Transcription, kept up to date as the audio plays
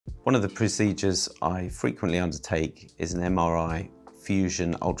One of the procedures I frequently undertake is an MRI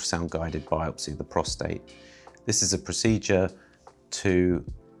fusion ultrasound guided biopsy of the prostate. This is a procedure to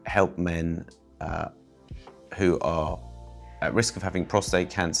help men who are at risk of having prostate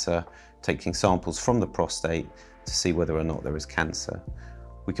cancer, taking samples from the prostate to see whether or not there is cancer.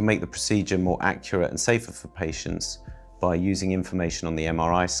 We can make the procedure more accurate and safer for patients by using information on the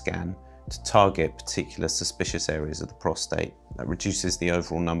MRI scan to target particular suspicious areas of the prostate. That reduces the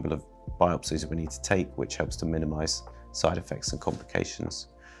overall number of biopsies we need to take, which helps to minimize side effects and complications.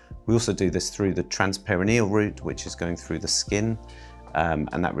 We also do this through the transperineal route, which is going through the skin,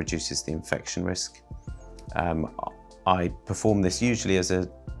 and that reduces the infection risk. I perform this usually as a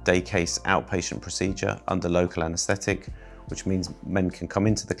day case outpatient procedure under local anaesthetic, which means men can come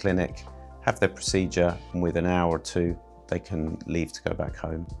into the clinic, have their procedure, and within an hour or two, they can leave to go back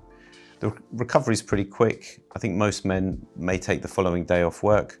home. The recovery is pretty quick. I think most men may take the following day off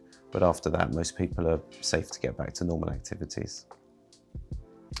work, but after that, most people are safe to get back to normal activities.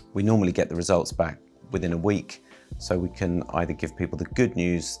 We normally get the results back within a week, so we can either give people the good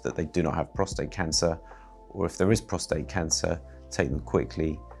news that they do not have prostate cancer, or if there is prostate cancer, take them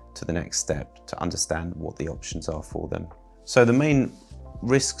quickly to the next step to understand what the options are for them. So the main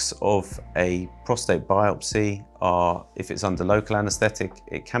risks of a prostate biopsy are, if it's under local anaesthetic,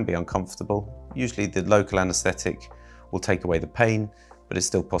 it can be uncomfortable. Usually the local anaesthetic will take away the pain, but it's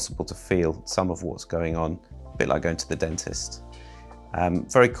still possible to feel some of what's going on, a bit like going to the dentist.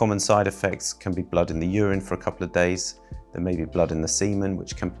 Very common side effects can be blood in the urine for a couple of days. There may be blood in the semen,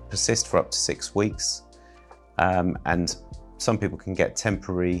 which can persist for up to 6 weeks. And some people can get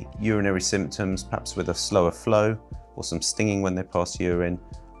temporary urinary symptoms, perhaps with a slower flow, or some stinging when they pass urine,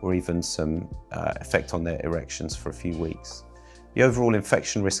 or even some effect on their erections for a few weeks. The overall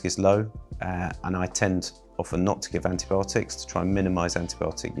infection risk is low, and I tend often not to give antibiotics to try and minimize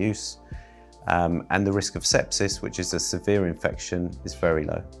antibiotic use. And the risk of sepsis, which is a severe infection, is very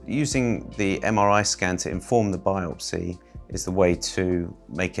low. Using the MRI scan to inform the biopsy is the way to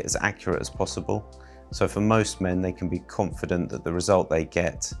make it as accurate as possible. So for most men, they can be confident that the result they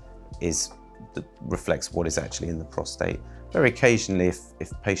get reflects what is actually in the prostate. Very occasionally,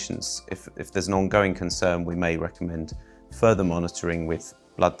 if there's an ongoing concern, we may recommend further monitoring with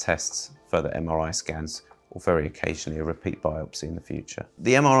blood tests, further MRI scans, or very occasionally a repeat biopsy in the future.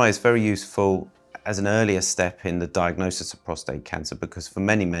 The MRI is very useful as an earlier step in the diagnosis of prostate cancer, because for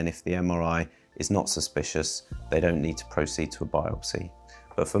many men, if the MRI is not suspicious, they don't need to proceed to a biopsy.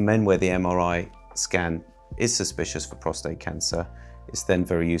 But for men where the MRI scan is suspicious for prostate cancer, it's then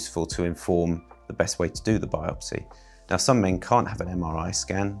very useful to inform the best way to do the biopsy. Now, some men can't have an MRI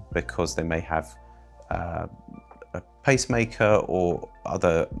scan because they may have a pacemaker or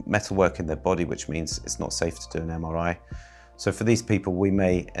other metalwork in their body, which means it's not safe to do an MRI. So for these people, we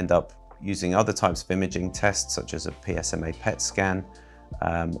may end up using other types of imaging tests, such as a PSMA PET scan,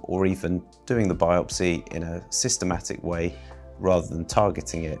 or even doing the biopsy in a systematic way rather than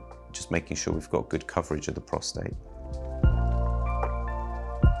targeting it, just making sure we've got good coverage of the prostate.